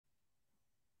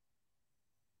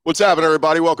What's happening,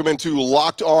 everybody? Welcome into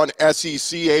Locked On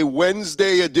SEC, a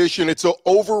Wednesday edition. It's an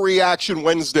Overreaction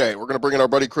Wednesday. We're going to bring in our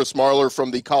buddy Chris Marler from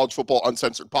the College Football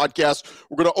Uncensored podcast.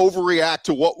 We're going to overreact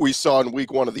to what we saw in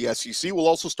week one of the SEC. We'll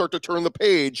also start to turn the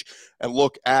page and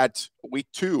look at week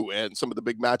two and some of the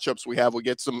big matchups we have. We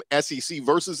get some SEC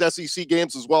versus SEC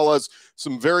games, as well as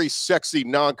some very sexy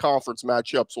non-conference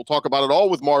matchups. We'll talk about it all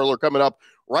with Marler coming up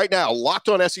right now. Locked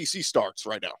On SEC starts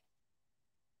right now.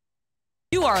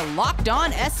 You are Locked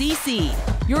On SEC,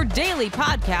 your daily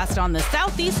podcast on the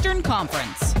Southeastern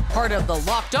Conference. Part of the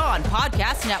Locked On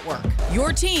Podcast Network,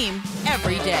 your team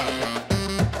every day.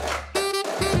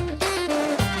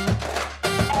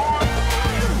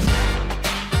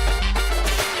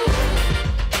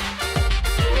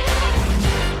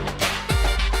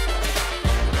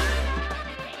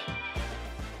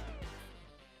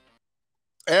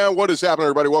 And what is happening,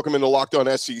 everybody? Welcome into Locked On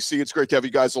SEC. It's great to have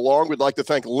you guys along. We'd like to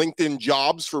thank LinkedIn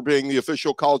Jobs for being the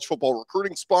official college football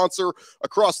recruiting sponsor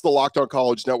across the Locked On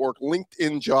College Network.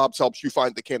 LinkedIn Jobs helps you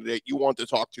find the candidate you want to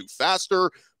talk to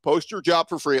faster. Post your job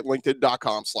for free at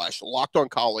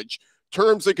linkedin.com/LockedOnCollege.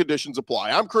 Terms and conditions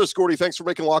apply. I'm Chris Gordy. Thanks for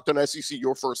making Locked On SEC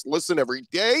your first listen every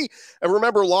day. And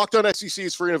remember, Locked On SEC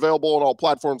is free and available on all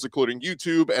platforms, including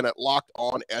YouTube and at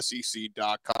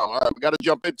LockedOnSEC.com. All right, we got to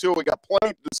jump into it. We got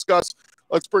plenty to discuss.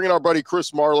 Let's bring in our buddy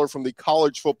Chris Marler from the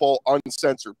College Football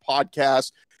Uncensored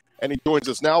podcast, and he joins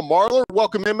us now. Marler,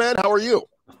 welcome in, man. How are you?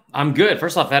 I'm good.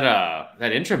 First off,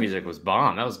 that intro music was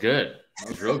bomb. That was good.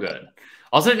 That was real good.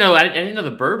 Also, no, I didn't know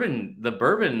the bourbon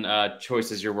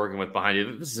choices you're working with behind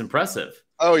you. This is impressive.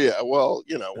 Oh yeah, well,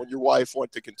 when your wife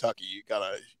went to Kentucky, you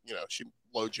gotta, she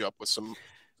loads you up with some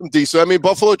decent. I mean,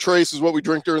 Buffalo Trace is what we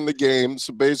drink during the game.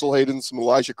 Some Basil Hayden, some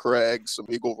Elijah Craig, some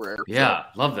Eagle Rare. Yeah,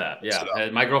 love that. Yeah,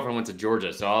 my girlfriend went to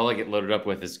Georgia, so all I get loaded up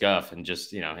with is guff and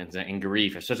just in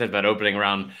grief, especially that opening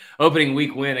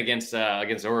week win against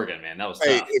Oregon. Man, that was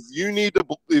tough. If you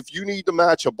need to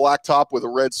match a black top with a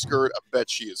red skirt, I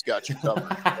bet she has got you covered.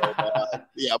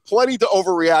 Yeah, plenty to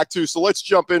overreact to. So let's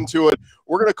jump into it.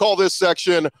 We're going to call this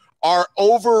section our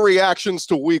overreactions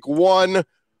to week one.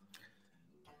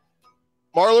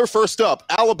 Marler, first up,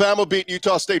 Alabama beat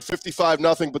Utah State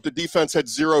 55-0, but the defense had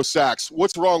 0 sacks.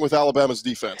 What's wrong with Alabama's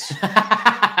defense?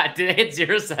 Did it hit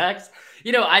 0 sacks?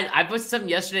 I posted something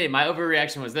yesterday. My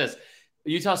overreaction was this.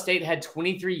 Utah State had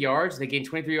 23 yards. They gained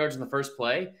 23 yards in the first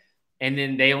play, and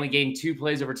then they only gained 2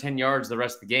 plays over 10 yards the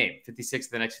rest of the game. 56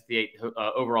 of the next 58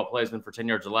 overall plays went for 10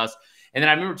 yards or less. And then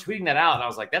I remember tweeting that out, and I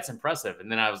was like, that's impressive.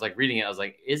 And then I was like reading it. I was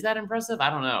like, is that impressive? I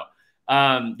don't know.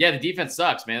 The defense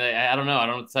sucks, man. I don't know. I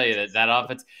don't know what to tell you that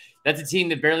offense. That's a team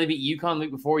that barely beat UConn the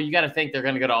week before. You got to think they're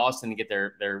going to go to Austin and get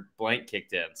their blank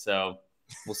kicked in. So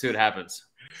we'll see what happens.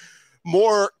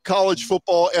 More college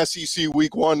football SEC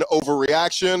week one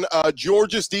overreaction.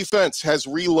 Georgia's defense has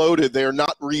reloaded. They are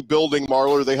not rebuilding,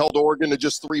 Marler. They held Oregon to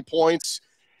just 3 points.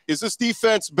 Is this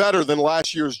defense better than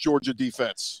last year's Georgia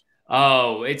defense?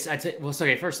 Oh,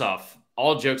 okay. First off,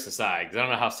 all jokes aside, because I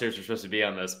don't know how serious we're supposed to be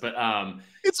on this, but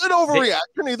it's an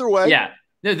overreaction either way. Yeah.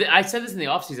 No, I said this in the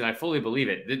offseason. I fully believe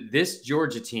it. This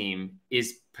Georgia team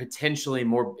is potentially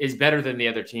better than the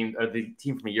other team, or the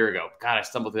team from a year ago. God, I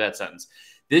stumbled through that sentence.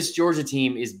 This Georgia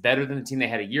team is better than the team they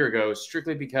had a year ago,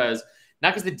 strictly because,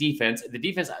 not because the defense,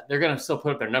 they're going to still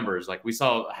put up their numbers. Like we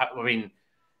saw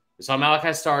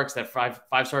Malachi Starks, that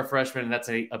five-star freshman, and that's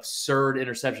an absurd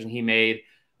interception he made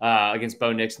against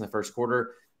Bo Nix in the first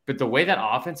quarter. But the way that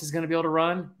offense is going to be able to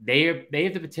run, they have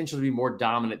the potential to be more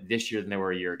dominant this year than they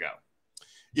were a year ago.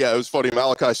 Yeah, it was funny.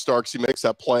 Malachi Starks, he makes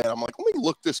that play, and I'm like, let me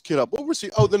look this kid up. What was he?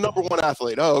 Oh, the number one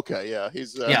athlete. Oh, okay, yeah,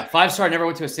 he's 5-star. Never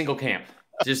went to a single camp.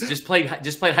 Just played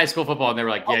high school football, and they were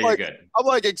like, yeah, you're good. I'm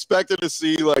like expected to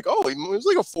see he was like a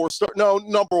 4-star. No,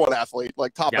 number one athlete,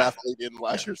 like top athlete in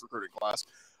last year's recruiting class.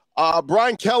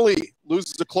 Brian Kelly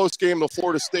loses a close game to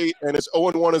Florida State and is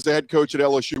 0-1 as the head coach at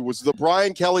LSU. Was the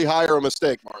Brian Kelly hire a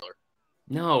mistake, Marler?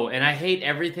 No, and I hate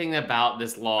everything about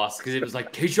this loss because it was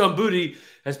like Kayshon Boutte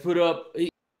has put up.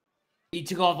 He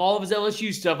took off all of his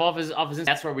LSU stuff off his.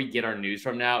 That's where we get our news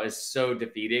from now. Is so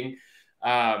defeating.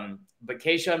 But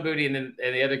Kayshon Boutte and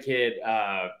the other kid,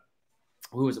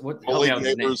 who was what?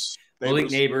 Malik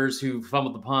Neighbors, who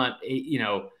fumbled the punt.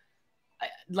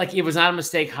 Like it was not a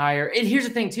mistake hire. And here's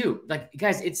the thing too, like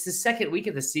guys, it's the second week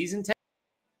of the season.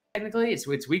 Technically,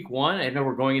 it's week one. I know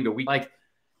we're going into week. Like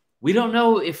we don't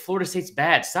know if Florida State's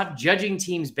bad. Stop judging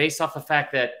teams based off the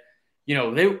fact that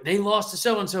they lost to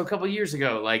so and so a couple of years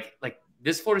ago. Like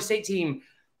this Florida State team,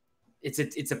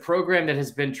 it's a program that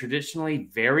has been traditionally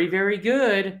very, very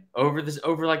good over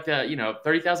like the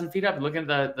 30,000 feet up and looking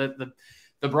at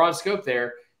the broad scope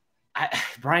there.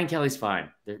 Brian Kelly's fine.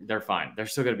 They're fine. They're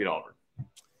still going to beat Auburn.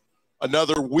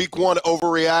 Another week one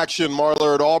overreaction.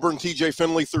 Marler at Auburn. TJ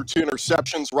Finley threw 2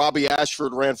 interceptions. Robbie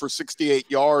Ashford ran for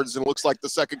 68 yards and looks like the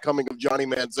second coming of Johnny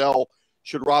Manziel.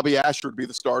 Should Robbie Ashford be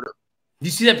the starter? You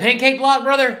see that pancake block,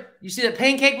 brother? You see that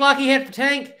pancake block he had for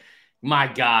Tank? My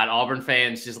God, Auburn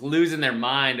fans just losing their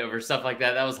mind over stuff like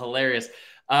that. That was hilarious.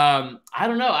 I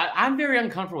don't know. I'm very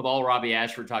uncomfortable with all Robbie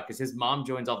Ashford talk because his mom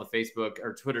joins all the Facebook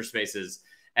or Twitter spaces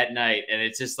at night, and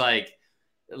it's just like,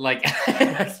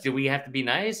 do we have to be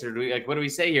nice or do we what do we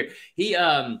say here? He,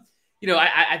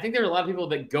 I think there are a lot of people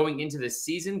that going into this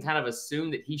season kind of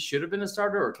assumed that he should have been the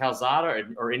starter or Calzada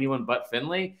or anyone but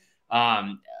Finley.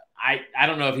 I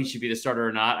don't know if he should be the starter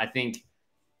or not. I think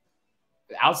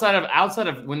outside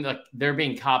of when there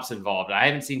being cops involved, I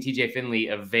haven't seen TJ Finley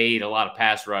evade a lot of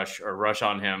pass rush or rush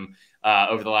on him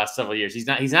over the last several years. He's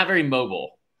not very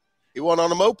mobile. He went on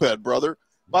a moped, brother.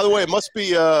 By the way, it must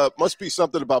be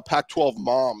something about Pac-12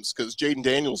 moms because Jaden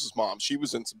Daniels' mom, she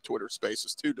was in some Twitter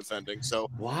spaces too defending. So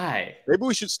why? Maybe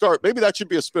we should start. Maybe that should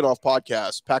be a spinoff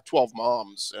podcast, Pac-12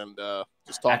 moms, and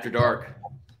just talk after dark.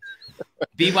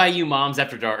 BYU moms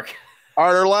after dark. All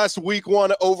right, our last week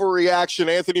one overreaction.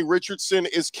 Anthony Richardson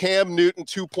is Cam Newton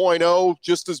 2.0,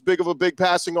 just as big of a big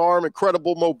passing arm,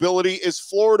 incredible mobility. Is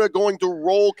Florida going to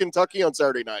roll Kentucky on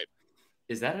Saturday night?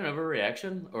 Is that an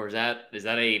overreaction or is that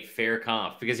a fair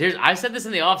comp? Because I said this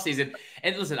in the offseason,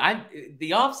 and listen,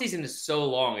 the offseason is so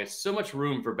long. It's so much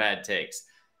room for bad takes.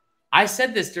 I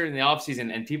said this during the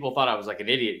offseason, and people thought I was like an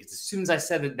idiot because as soon as I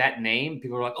said that name,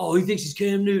 people were like, oh, he thinks he's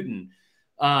Cam Newton.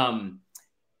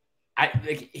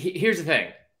 Here's the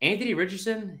thing. Anthony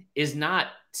Richardson is not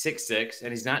 6'6", and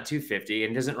he's not 250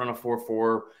 and doesn't run a 4.4,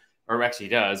 or actually he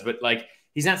does, but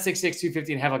he's not 6'6",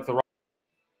 250 and have the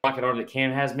rocket arm that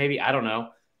Cam has, maybe. I don't know.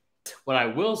 What I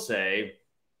will say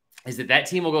is that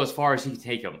team will go as far as he can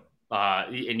take them.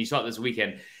 And you saw it this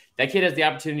weekend. That kid has the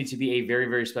opportunity to be a very,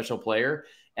 very special player.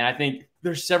 And I think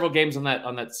there's several games on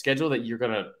that schedule that you're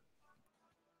gonna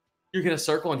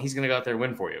circle, and he's gonna go out there and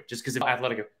win for you just because of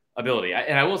athletic ability.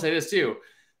 And I will say this too.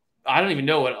 I don't even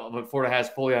know what Florida has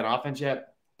fully on offense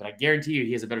yet, but I guarantee you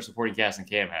he has a better supporting cast than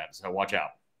Cam had. So watch out.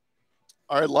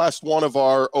 All right, last one of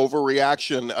our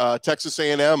overreaction. Texas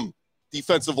A&M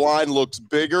defensive line looks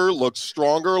bigger, looks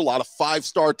stronger, a lot of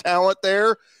 5-star talent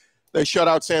there. They shut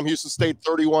out Sam Houston State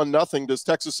 31-0. Does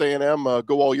Texas A&M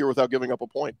go all year without giving up a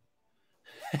point?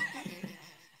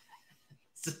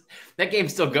 That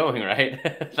game's still going, right?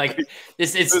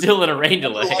 It's still in a rain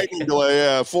delay. Lightning delay,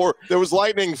 yeah. There was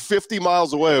lightning 50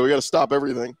 miles away. We got to stop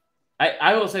everything.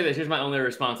 I will say this. Here's my only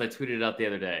response. I tweeted it out the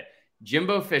other day.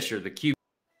 Jimbo Fisher, the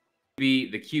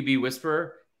QB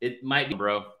whisperer, it might be,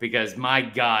 bro, because my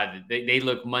God, they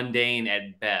look mundane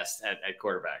at best at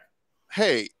quarterback.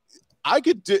 Hey,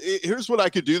 here's what I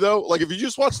could do though. If you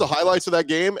just watch the highlights of that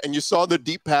game and you saw the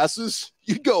deep passes,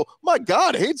 you'd go, my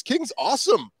God, Haynes King's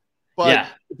awesome. But yeah,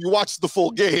 if you watch the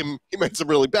full game, he made some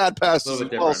really bad passes as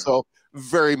well. So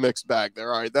very mixed bag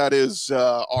there. All right, that is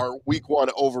our week one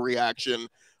overreaction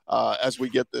as we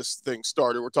get this thing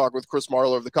started. We're talking with Chris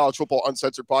Marler of the College Football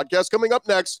Uncensored podcast. Coming up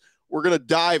next, we're going to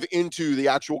dive into the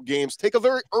actual games, take a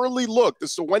very early look.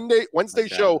 This is a Wednesday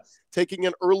show, taking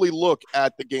an early look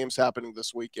at the games happening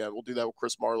this weekend. We'll do that with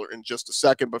Chris Marler in just a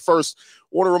second. But first, I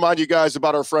want to remind you guys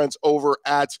about our friends over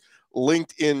at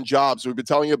LinkedIn Jobs. We've been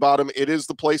telling you about them. It is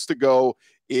the place to go.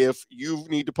 If you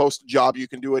need to post a job, you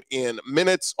can do it in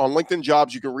minutes. On LinkedIn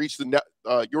Jobs, you can reach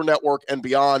your network and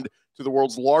beyond to the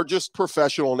world's largest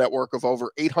professional network of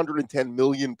over 810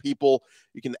 million people.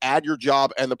 You can add your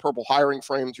job and the purple hiring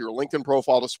frame to your LinkedIn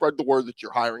profile to spread the word that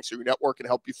you're hiring, so your network can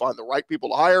help you find the right people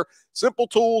to hire. Simple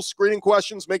tools, screening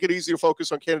questions, make it easy to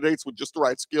focus on candidates with just the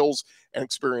right skills and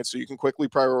experience so you can quickly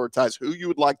prioritize who you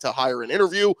would like to hire and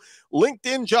interview.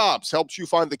 LinkedIn Jobs helps you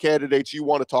find the candidates you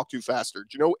want to talk to faster. Do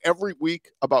you know every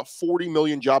week about 40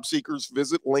 million job seekers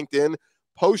visit LinkedIn?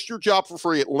 Post your job for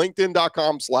free at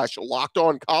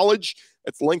linkedin.com/lockedoncollege.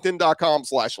 That's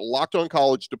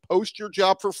linkedin.com/lockedoncollege to post your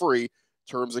job for free.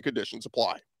 Terms and conditions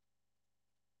apply.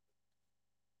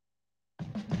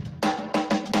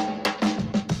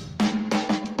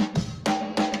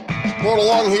 Going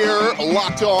along here,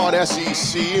 Locked On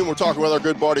SEC, and we're talking with our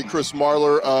good buddy Chris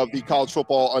Marler of the College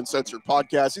Football Uncensored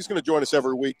podcast. He's going to join us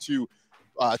every week to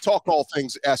talk all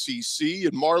things SEC.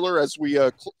 And Marler, as we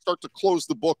start to close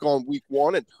the book on week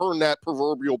one and turn that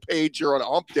proverbial page here on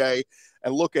Hump Day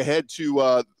and look ahead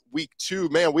to week two,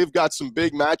 man, we've got some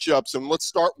big matchups. And let's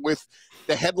start with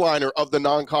the headliner of the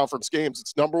non-conference games.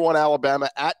 It's number 1 Alabama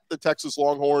at the Texas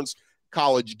Longhorns.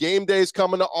 College game days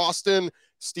coming to Austin.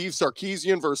 Steve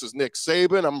Sarkisian versus Nick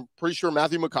Saban. I'm pretty sure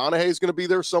Matthew McConaughey is going to be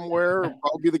there somewhere.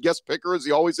 Probably be the guest picker as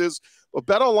he always is. But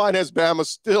BetOnline has Bama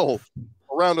still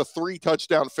a around a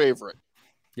 3-touchdown favorite.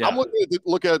 Yeah. I'm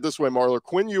look at it this way, Marler.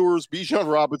 Quinn Ewers,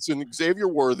 Bijan Robinson, Xavier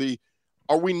Worthy.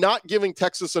 Are we not giving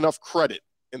Texas enough credit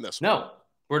in this one? No,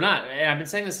 we're not. And I've been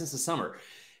saying this since the summer.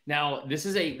 Now, this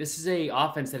is a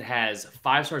offense that has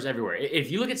 5 stars everywhere. If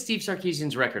you look at Steve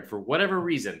Sarkisian's record, for whatever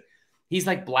reason, he's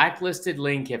like blacklisted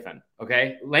Lane Kiffin.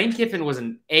 Okay, Lane Kiffin was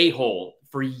an a-hole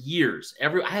for years. I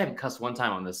haven't cussed one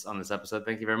time on this episode.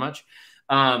 Thank you very much.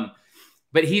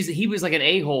 But he was like an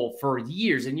a-hole for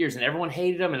years and years, and everyone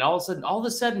hated him. And all of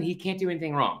a sudden, he can't do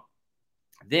anything wrong.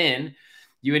 Then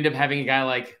you end up having a guy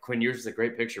like Quinn Ewers, is a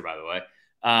great picture, by the way.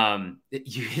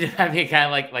 You end up having a guy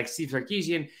like Steve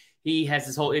Sarkisian. He has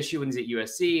this whole issue when he's at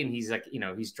USC, and he's like,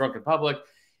 he's drunk in public.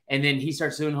 And then he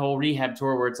starts doing a whole rehab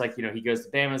tour where it's like, he goes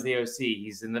to Bama as the OC.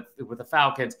 He's with the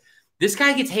Falcons. This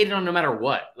guy gets hated on no matter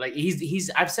what. Like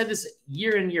I've said this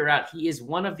year in, year out. He is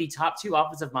one of the top 2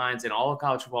 offensive minds in all of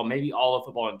college football, maybe all of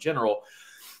football in general.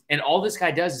 And all this guy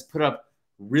does is put up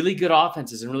really good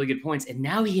offenses and really good points. And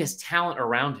now he has talent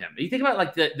around him. You think about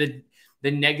like the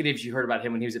negatives you heard about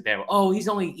him when he was at Bama. Oh, he's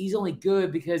only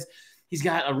good because he's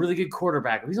got a really good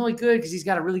quarterback. Or he's only good because he's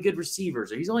got a really good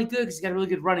receivers. Or he's only good because he's got a really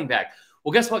good running back.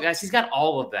 Well, guess what, guys? He's got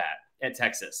all of that at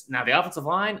Texas. Now, the offensive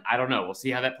line, I don't know. We'll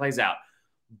see how that plays out.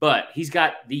 But he's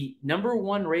got the number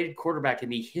 1 rated quarterback in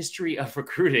the history of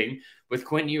recruiting with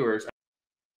Quinn Ewers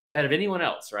ahead of anyone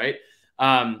else, right?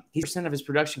 He's percent of his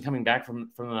production coming back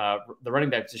from the running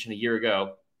back position a year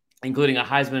ago, including a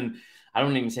Heisman, I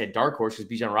don't even say a dark horse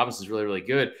because Bijan Robinson is really, really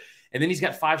good. And then he's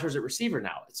got 5 stars at receiver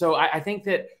now. So I think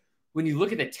that when you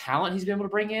look at the talent he's been able to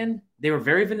bring in, they were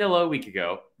very vanilla a week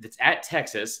ago. It's at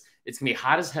Texas. It's going to be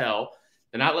hot as hell.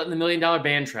 They're not letting the $1 million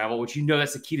band travel, which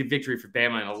that's the key to victory for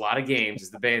Bama in a lot of games,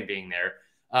 is the band being there.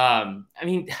 I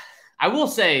mean, I will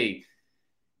say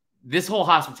this whole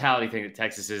hospitality thing that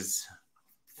Texas is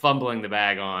fumbling the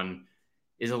bag on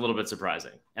is a little bit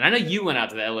surprising. And I know you went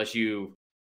out to the LSU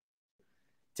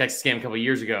Texas game a couple of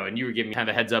years ago, and you were giving me kind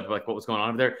of a heads up of like what was going on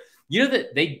over there. You know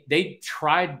that they've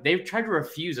tried to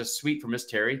refuse a suite for Miss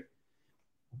Terry.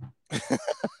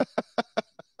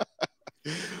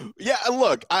 Yeah,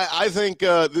 look, I think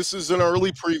this is an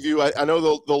early preview. I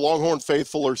know the Longhorn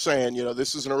faithful are saying,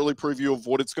 this is an early preview of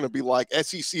what it's going to be like.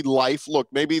 SEC life. Look,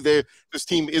 maybe this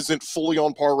team isn't fully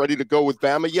on par, ready to go with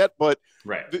Bama yet, but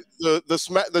right.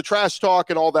 The trash talk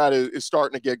and all that is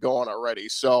starting to get going already.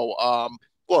 So,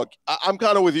 look, I'm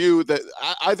kind of with you that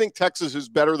I think Texas is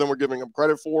better than we're giving them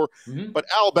credit for, but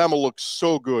Alabama looks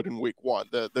so good in week 1.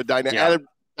 The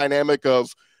dynamic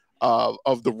of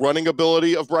the running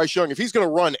ability of Bryce Young. If he's going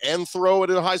to run and throw at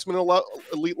a Heisman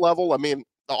elite level, I mean,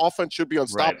 the offense should be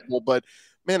unstoppable. Right. But,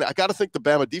 man, I got to think the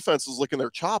Bama defense is licking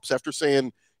their chops after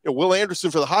saying, Will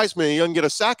Anderson for the Heisman, he doesn't get a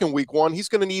sack in week 1. He's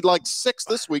going to need like 6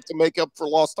 this week to make up for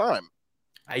lost time.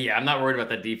 Yeah, I'm not worried about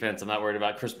that defense. I'm not worried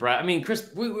about Chris Brad. I mean,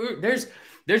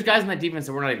 there's guys in that defense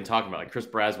that we're not even talking about, like Chris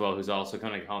Braswell, who's also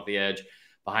kind of off the edge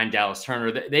behind Dallas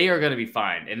Turner. They are going to be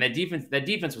fine. And that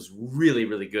defense was really,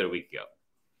 really good a week ago.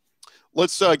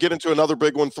 Let's get into another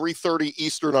big one, 3:30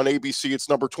 Eastern on ABC. It's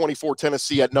number 24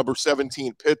 Tennessee at number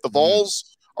 17 Pitt. The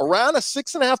Vols around a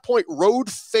 6.5-point road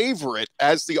favorite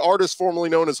as the artist formerly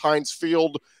known as Heinz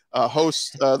Field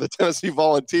hosts the Tennessee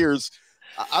Volunteers.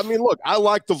 I mean, look, I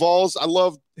like the Vols. I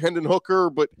love Hendon Hooker,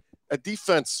 but a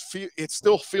defense, it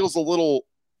still feels a little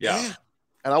And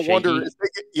I shaky. wonder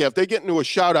if they get into a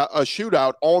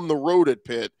shootout on the road at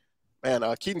Pitt. Man,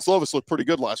 Keaton Slovis looked pretty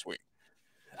good last week.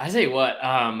 I tell you what,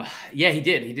 he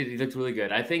did. He looked really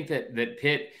good. I think that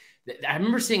Pitt, I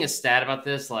remember seeing a stat about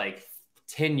this like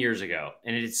 10 years ago,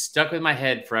 and it stuck with my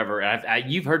head forever.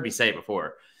 And you've heard me say it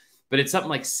before, but it's something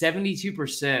like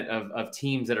 72% of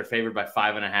teams that are favored by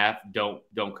 5.5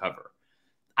 don't cover.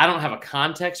 I don't have a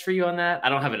context for you on that. I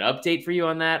don't have an update for you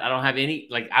on that. I don't have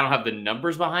I don't have the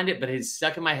numbers behind it, but it's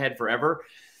stuck in my head forever.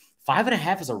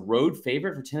 5.5 is a road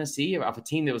favorite for Tennessee off a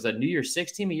team that was a New Year's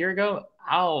Six team a year ago.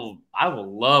 I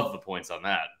will love the points on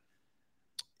that.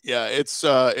 Yeah, it's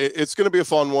going to be a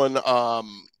fun one.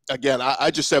 Again,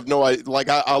 I just have no idea.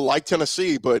 I like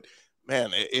Tennessee, but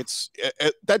man,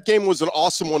 that game was an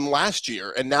awesome one last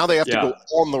year, and now they have to go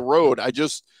on the road.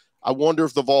 I wonder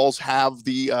if the Vols have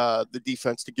the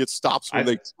defense to get stops when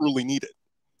they truly need it.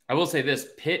 I will say this,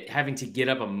 Pitt having to get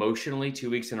up emotionally 2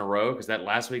 weeks in a row, because that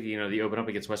last week, they open up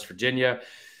against West Virginia.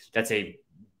 That's a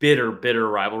bitter, bitter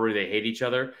rivalry. They hate each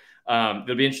other.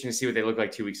 It'll be interesting to see what they look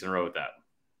like 2 weeks in a row with that.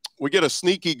 We get a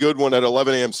sneaky good one at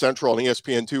 11 a.m. Central on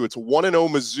ESPN2. It's 1-0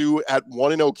 Mizzou at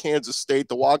 1-0 Kansas State.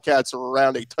 The Wildcats are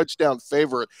around a touchdown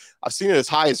favorite. I've seen it as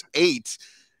high as 8.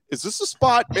 is this a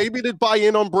spot maybe to buy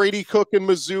in on Brady Cook and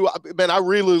Mizzou? Man, I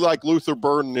really like Luther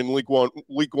Burden in Week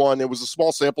One. It was a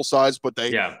small sample size, but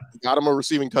they got him a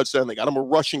receiving touchdown. They got him a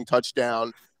rushing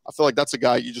touchdown. I feel like that's a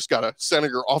guy you just got to center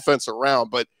your offense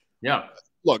around. But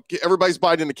look, everybody's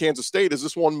buying into Kansas State. Is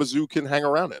this one Mizzou can hang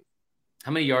around in?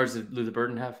 How many yards did Luther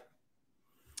Burden have?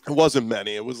 It wasn't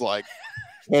many. It was like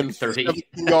 30.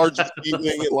 17 yards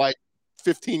receiving and like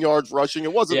 15 yards rushing.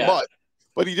 It wasn't much,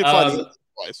 but he did find it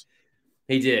twice.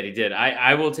 He did.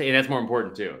 I will take, and that's more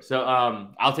important too. So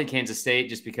I'll take Kansas State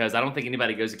just because I don't think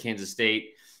anybody goes to Kansas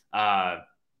State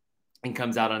and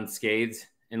comes out unscathed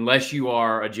unless you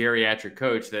are a geriatric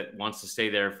coach that wants to stay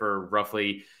there for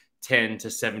roughly 10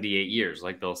 to 78 years,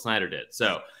 like Bill Snyder did.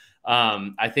 So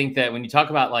I think that when you talk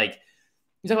about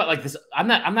this, I'm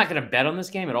not going to bet on this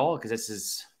game at all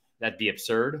because that'd be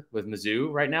absurd with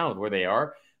Mizzou right now with where they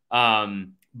are.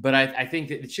 But I think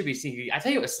that it should be sneaky. I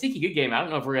tell you, a sneaky good game. I don't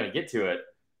know if we're going to get to it,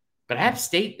 but App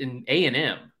State and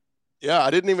A&M. Yeah,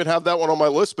 I didn't even have that one on my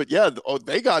list, but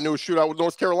they got into a shootout with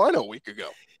North Carolina a week ago.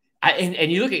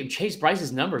 And you look at Chase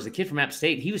Bryce's numbers, the kid from App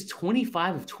State, he was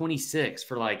 25 of 26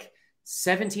 for like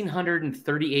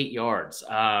 1,738 yards.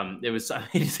 It's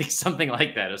like something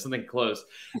like that. It was something close.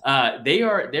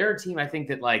 They're a team, I think,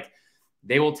 that like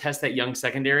they will test that young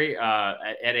secondary at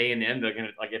A&M. They're going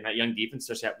to like in that young defense,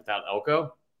 especially without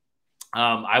Elko.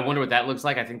 I wonder what that looks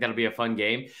like. I think that'll be a fun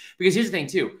game because here's the thing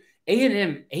too.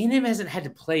 A&M hasn't had to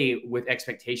play with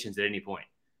expectations at any point.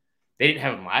 They didn't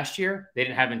have them last year. They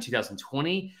didn't have them in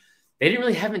 2020. They didn't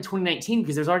really have them in 2019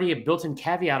 because there's already a built-in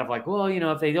caveat of like, well,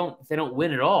 if they don't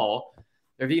win at all,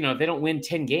 or if they don't win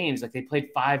 10 games, like they played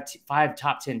five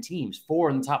top 10 teams, 4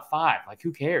 in the top 5. Like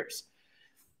who cares?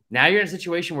 Now you're in a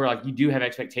situation where like you do have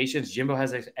expectations. Jimbo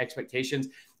has expectations,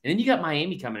 and then you got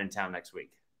Miami coming in town next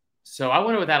week. So I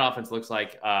wonder what that offense looks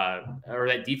like, or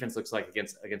that defense looks like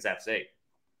against App State.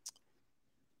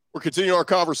 We're continuing our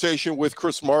conversation with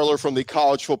Chris Marler from the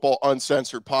College Football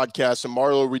Uncensored podcast. And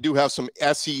Marler, we do have some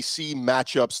SEC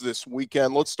matchups this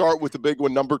weekend. Let's start with the big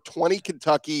one. Number 20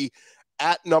 Kentucky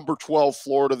at number 12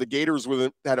 Florida. The Gators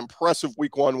with that impressive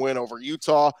Week 1 win over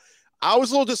Utah. I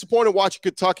was a little disappointed watching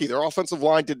Kentucky. Their offensive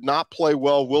line did not play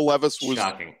well. Will Levis was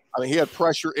shocking. I mean, he had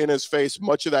pressure in his face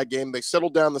much of that game. They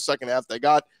settled down the second half. They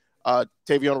got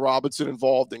Tavion Robinson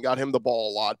involved and got him the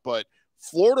ball a lot. But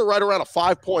Florida right around a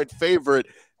 5-point favorite.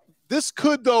 This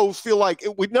could, though, feel like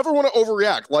we'd never want to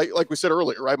overreact, like we said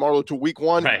earlier, right, Marlo, to Week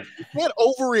 1. Right. You can't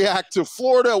overreact to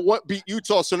Florida, what beat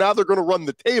Utah, so now they're going to run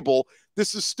the table.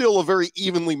 This is still a very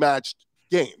evenly matched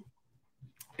game.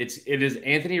 It is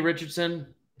Anthony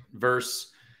Richardson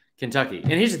versus Kentucky.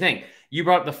 And here's the thing.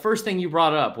 The first thing you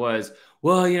brought up was,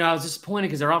 well, I was disappointed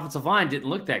because their offensive line didn't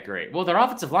look that great. Well, their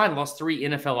offensive line lost 3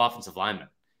 NFL offensive linemen.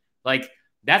 Like,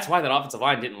 that's why that offensive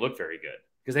line didn't look very good.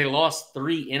 Because they lost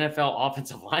 3 NFL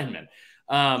offensive linemen.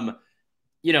 I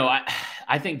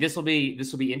think this will be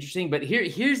interesting. But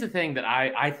here's the thing that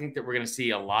I think that we're going to see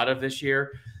a lot of this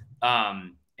year,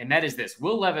 and that is this: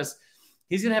 Will Levis,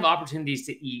 he's going to have opportunities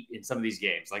to eat in some of these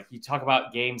games. Like you talk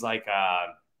about games like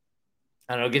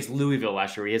against Louisville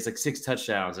last year, where he has like 6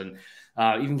 touchdowns, and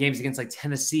even games against like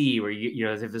Tennessee, where you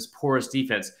have this porous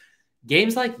defense.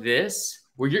 Games like this.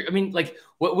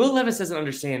 What Will Levis doesn't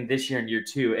understand this year in year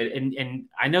 2, and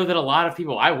I know that a lot of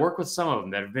people, I work with some of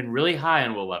them that have been really high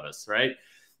on Will Levis, right?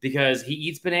 Because he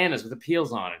eats bananas with the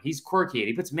peels on it. He's quirky, and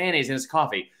he puts mayonnaise in his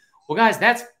coffee. Well, guys,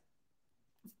 that's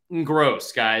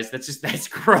gross, guys. That's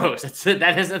gross. That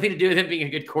has nothing to do with him being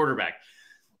a good quarterback.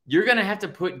 You're going to have to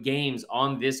put games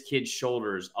on this kid's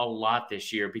shoulders a lot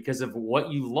this year because of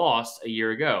what you lost a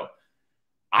year ago.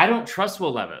 I don't trust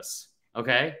Will Levis,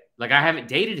 okay? Like, I haven't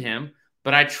dated him,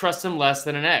 but I trust him less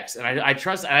than an ex. And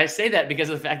I say that because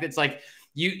of the fact that it's like,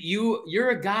 you're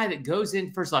a guy that goes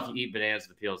in, first off, you eat bananas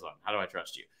with the peels on. How do I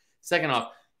trust you? Second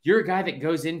off, you're a guy that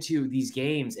goes into these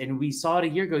games, and we saw it a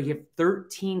year ago, you have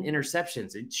 13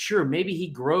 interceptions. And sure, maybe he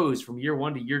grows from year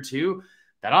 1 to year 2.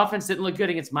 That offense didn't look good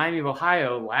against Miami of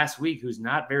Ohio last week, who's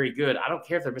not very good. I don't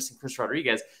care if they're missing Chris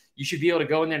Rodriguez. You should be able to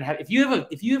go in there and have, if you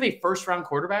have a first round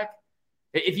quarterback,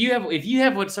 if you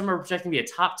have what some are projecting to be a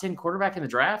top 10 quarterback in the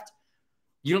draft,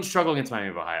 you don't struggle against Miami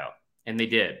of Ohio. And they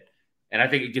did. And I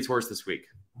think it gets worse this week.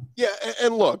 Yeah,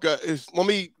 and look, let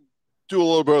me do a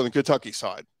little bit on the Kentucky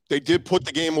side. They did put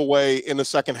the game away in the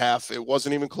second half. It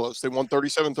wasn't even close. They won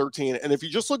 37-13. And if you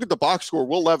just look at the box score,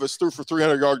 Will Levis threw for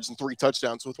 300 yards and 3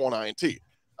 touchdowns with 1 INT.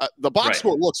 The box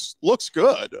score looks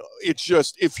good. It's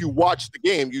just, if you watch the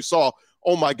game, you saw,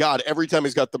 oh my God, every time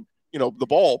he's got the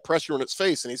ball, pressure in his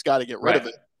face, and he's got to get rid of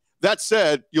it. That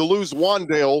said, you lose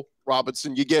Wan'Dale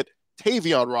Robinson, you get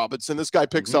Tavion Robinson. This guy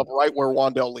picks up right where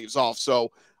Wan'Dale leaves off. So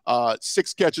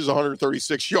 6 catches,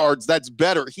 136 yards. That's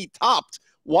better. He topped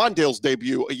Wandale's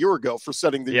debut a year ago for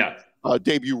setting the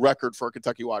debut record for a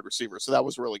Kentucky wide receiver. So that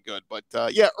was really good. But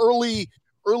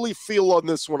early feel on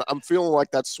this one. I'm feeling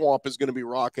like that swamp is going to be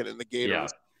rocking in the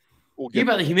Gators. Yeah. You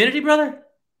about the humidity, brother?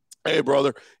 Hey,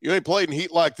 brother, you ain't played in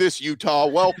heat like this, Utah.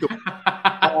 Welcome.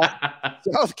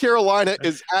 South Carolina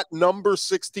is at number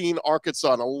 16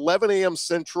 Arkansas, an 11 a.m.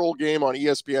 Central game on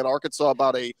ESPN. Arkansas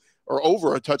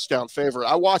over a touchdown favorite.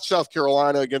 I watched South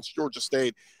Carolina against Georgia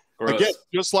State. Gross. Again,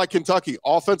 just like Kentucky,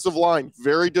 offensive line,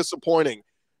 very disappointing.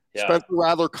 Yeah. Spencer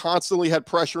Rattler constantly had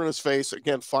pressure in his face.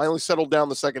 Again, finally settled down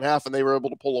the second half, and they were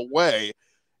able to pull away.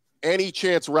 Any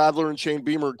chance Rattler and Shane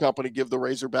Beamer and company give the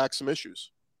Razorbacks some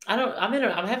issues?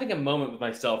 I'm having a moment with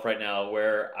myself right now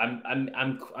where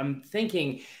I'm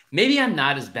thinking maybe I'm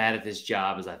not as bad at this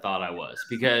job as I thought I was,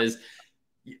 because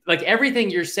like everything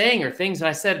you're saying are things that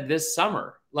I said this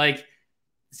summer. Like,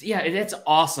 yeah, it's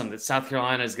awesome that South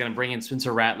Carolina is going to bring in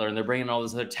Spencer Rattler and they're bringing all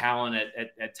this other talent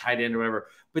at tight end or whatever.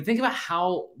 But think about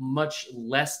how much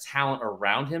less talent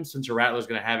around him Spencer Rattler is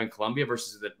going to have in Columbia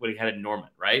versus what he had at Norman,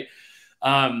 right?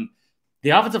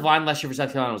 The offensive line last year for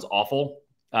South Carolina was awful.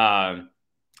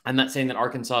 I'm not saying that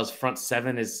Arkansas's front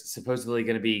seven is supposedly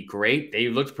going to be great. They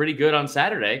looked pretty good on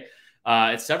Saturday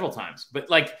several times.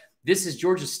 But, like, this is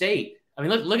Georgia State. I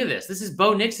mean, look at this. This is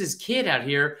Bo Nix's kid out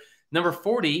here, number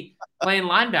 40, playing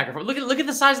linebacker. Look at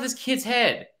the size of this kid's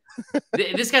head.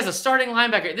 This guy's a starting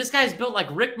linebacker. This guy's built like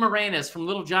Rick Moranis from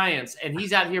Little Giants, and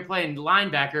he's out here playing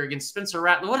linebacker against Spencer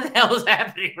Rattler. What the hell is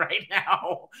happening right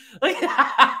now?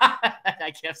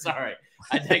 Sorry.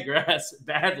 I digress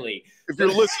badly. If you're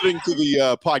listening to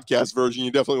the podcast version,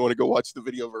 you definitely want to go watch the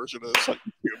video version of this on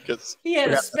YouTube, because he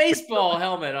had a Spaceball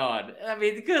helmet on. I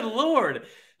mean, good Lord.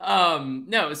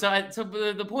 No, so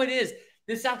the point is,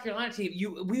 this South Carolina team,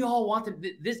 we all want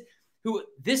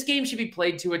this game should be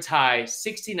played to a tie,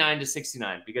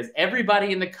 69-69, because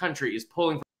everybody in the country is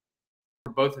pulling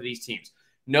for both of these teams.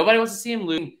 Nobody wants to see him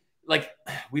lose. Like,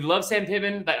 we love Sam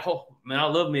Pittman. I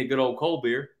love me a good old cold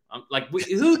beer.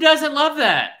 Who doesn't love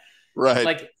that? Right.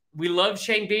 Like, we love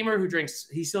Shane Beamer,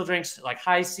 he still drinks like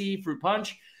high C fruit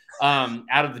punch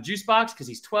out of the juice box because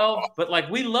he's 12. But like,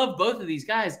 we love both of these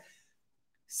guys.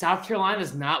 South Carolina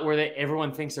is not where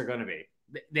everyone thinks they're going to be.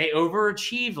 They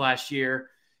overachieved last year.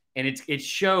 And it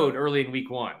showed early in week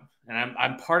one. And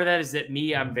I'm part of that is that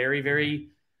I'm very,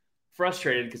 very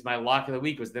frustrated because my lock of the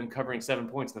week was them covering 7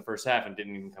 points in the first half and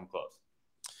didn't even come close.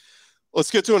 Let's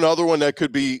get to another one that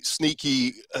could be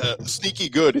sneaky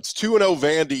good. It's 2-0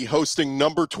 Vandy hosting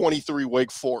number 23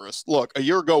 Wake Forest. Look, a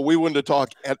year ago, we wouldn't have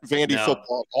talked at Vandy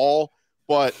football at all.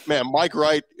 But, man, Mike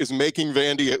Wright is making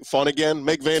Vandy fun again.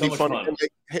 Make Vandy fun again.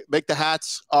 Make the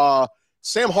hats.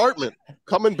 Sam Hartman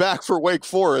coming back for Wake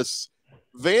Forest.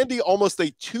 Vandy almost a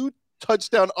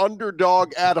 2-touchdown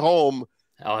underdog at home.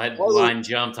 Oh, that line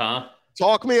jumped, huh?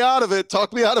 Talk me out of it.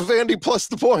 Talk me out of Vandy plus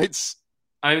the points.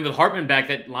 I mean, with Hartman back,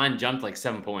 that line jumped like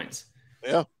 7 points.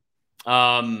 Yeah.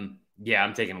 Yeah,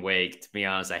 I'm taking Wake, to be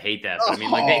honest. I hate that. But, I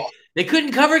mean, like they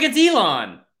couldn't cover against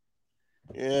Elon.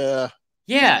 Yeah.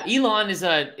 Yeah, Elon is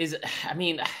I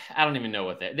mean, I don't even know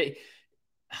what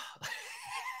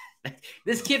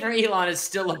this kid from Elon is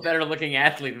still a better looking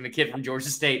athlete than the kid from Georgia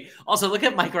State. Also, look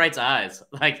at Mike Wright's eyes.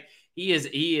 Like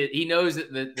he knows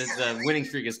that the winning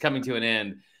streak is coming to an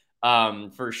end.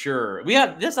 For sure.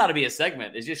 This ought to be a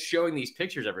segment. It's just showing these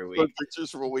pictures every week. Pictures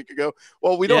from a week ago.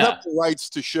 Well, we don't have the rights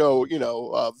to show,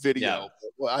 video. Yeah.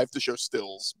 Well, I have to show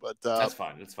stills, but that's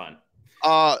fine. That's fine.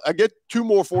 I get two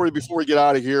more for you before we get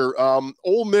out of here.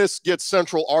 Ole Miss gets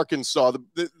Central Arkansas.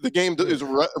 The game is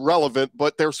relevant,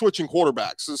 but they're switching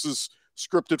quarterbacks. This is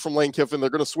scripted from Lane Kiffin.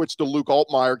 They're going to switch to Luke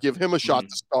Altmyer, give him a shot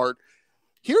to start.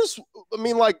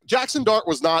 Jackson Dart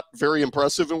was not very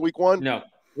impressive in week one. No.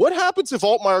 What happens if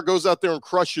Altmyer goes out there and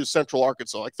crushes Central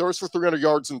Arkansas, like throws for 300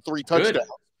 yards and 3 touchdowns? Good.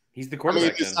 He's the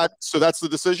quarterback. So that's the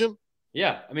decision?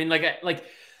 Yeah. I mean,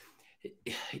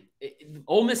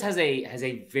 Ole Miss has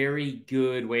a very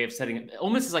good way of setting it. Ole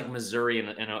Miss is like Missouri in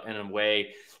a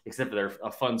way, except for they're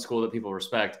a fun school that people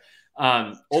respect.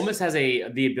 Ole Miss has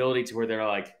the ability to where they're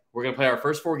like, we're going to play our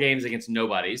first 4 games against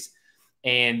nobodies,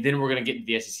 and then we're going to get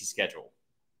the SEC schedule.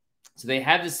 So they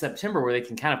have this September where they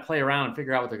can kind of play around and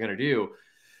figure out what they're going to do.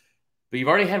 But you've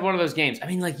already had one of those games.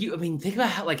 Think about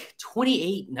how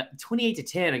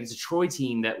 28-10 against a Troy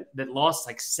team that lost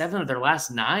 7 of their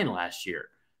last 9 last year.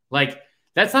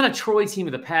 That's not a Troy team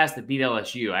of the past that beat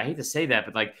LSU. I hate to say that,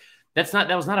 but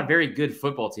that was not a very good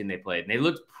football team they played. And they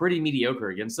looked pretty mediocre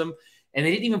against them, and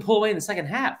they didn't even pull away in the second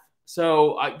half.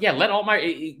 So let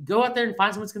Altmyer go out there and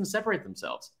find someone that's going to separate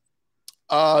themselves.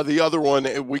 The other one,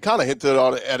 we kind of hinted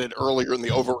on it, at it earlier in the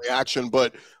overreaction,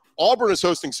 but Auburn is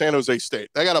hosting San Jose State.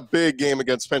 They got a big game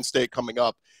against Penn State coming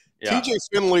up. Yeah. TJ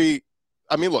Finley,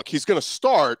 I mean, look, he's going to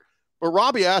start, but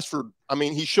Robbie Ashford, I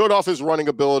mean, he showed off his running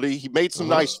ability. He made some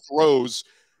nice throws.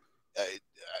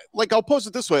 Like, I'll pose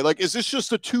it this way. Like, is this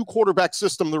just a 2-quarterback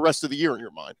system the rest of the year in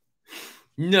your mind?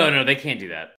 No, they can't do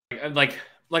that. Like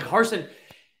Harsin,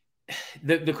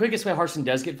 the quickest way Harsin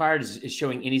does get fired is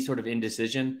showing any sort of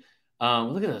indecision.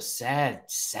 Look at those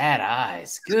sad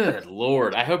eyes. Good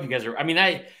Lord. I hope you guys are, I mean,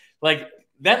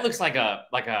 that looks like a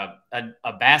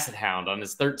basset hound on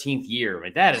his 13th year. I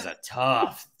mean, that is a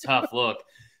tough look.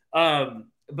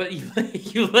 But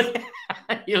you look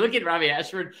at Robbie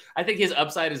Ashford. I think his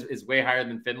upside is way higher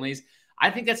than Finley's.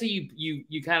 I think that's how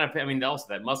you kind of, I mean, also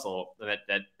that muscle,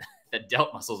 that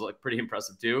delt muscle is like pretty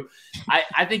impressive too.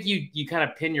 I think you kind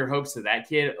of pin your hopes to that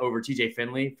kid over TJ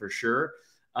Finley for sure.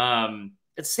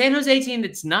 It's a San Jose team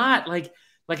that's not like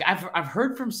I've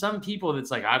heard from some people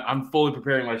that's like I'm fully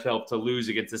preparing myself to lose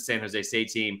against the San Jose State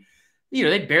team. You know,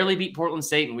 they barely beat Portland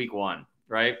State in week 1,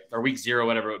 right? Or week 0,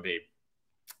 whatever it would be.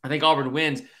 I think Auburn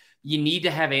wins. You need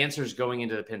to have answers going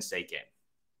into the Penn State game.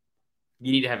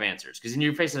 You need to have answers because then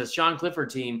you're facing a Sean Clifford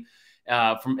team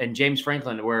and James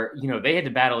Franklin, where they had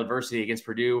to battle adversity against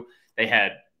Purdue. They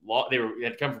had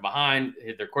come from behind.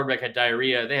 Their quarterback had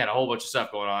diarrhea. They had a whole bunch of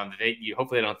stuff going on that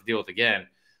hopefully they don't have to deal with again.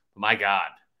 But my God,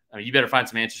 I mean, you better find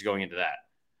some answers going into that.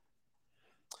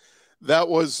 That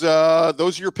was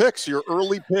those are your picks. Your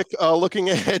early pick, looking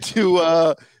ahead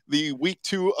to the week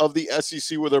 2 of the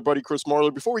SEC with our buddy Chris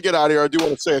Marler. Before we get out of here, I do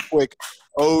want to say a quick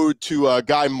ode to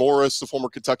Guy Morris, the former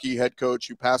Kentucky head coach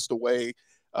who passed away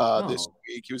this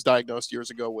week. He was diagnosed years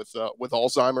ago with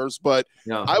Alzheimer's. But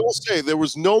I will say there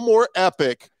was no more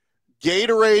epic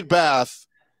Gatorade bath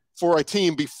for a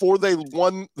team before they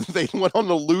went on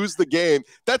to lose the game.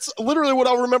 That's literally what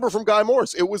I'll remember from Guy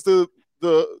Morris. It was the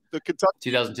Kentucky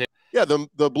 2002. Yeah,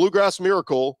 the Bluegrass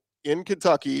Miracle in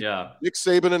Kentucky. Yeah. Nick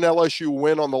Saban and LSU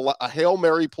win on a Hail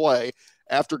Mary play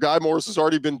after Guy Morris has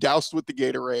already been doused with the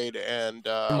Gatorade. And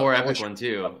more epic one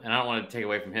too. And I don't want to take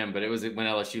away from him, but it was when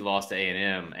LSU lost to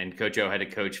A&M and Coach O had to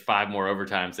coach 5 more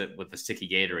overtimes with the sticky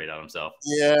Gatorade on himself.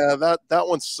 Yeah, that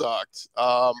one sucked.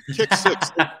 Kick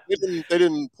 6. they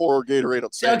didn't pour Gatorade on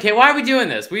Saban. Okay, why are we doing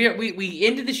this? We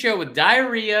ended the show with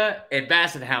diarrhea and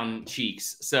basset hound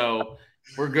cheeks, so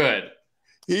we're good.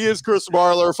 He is Chris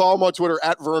Marler. Follow him on Twitter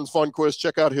 @VernFunQuist.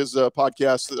 Check out his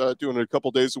podcast, doing it a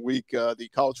couple days a week, the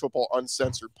College Football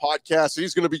Uncensored podcast.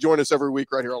 He's going to be joining us every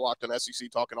week right here on Locked On SEC,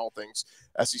 talking all things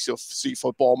SEC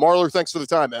football. Marler, thanks for the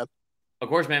time, man. Of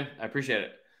course, man. I appreciate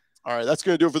it. All right, that's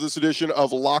going to do it for this edition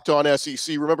of Locked On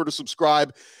SEC. Remember to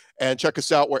subscribe and check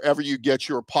us out wherever you get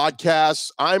your podcasts.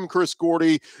 I'm Chris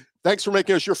Gordy. Thanks for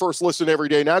making us your first listen every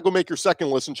day. Now go make your second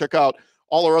listen. Check out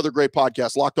all our other great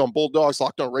podcasts, Locked On Bulldogs,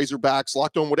 Locked On Razorbacks,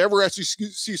 Locked On whatever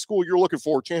SEC school you're looking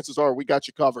for. Chances are we got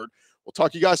you covered. We'll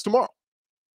talk to you guys tomorrow.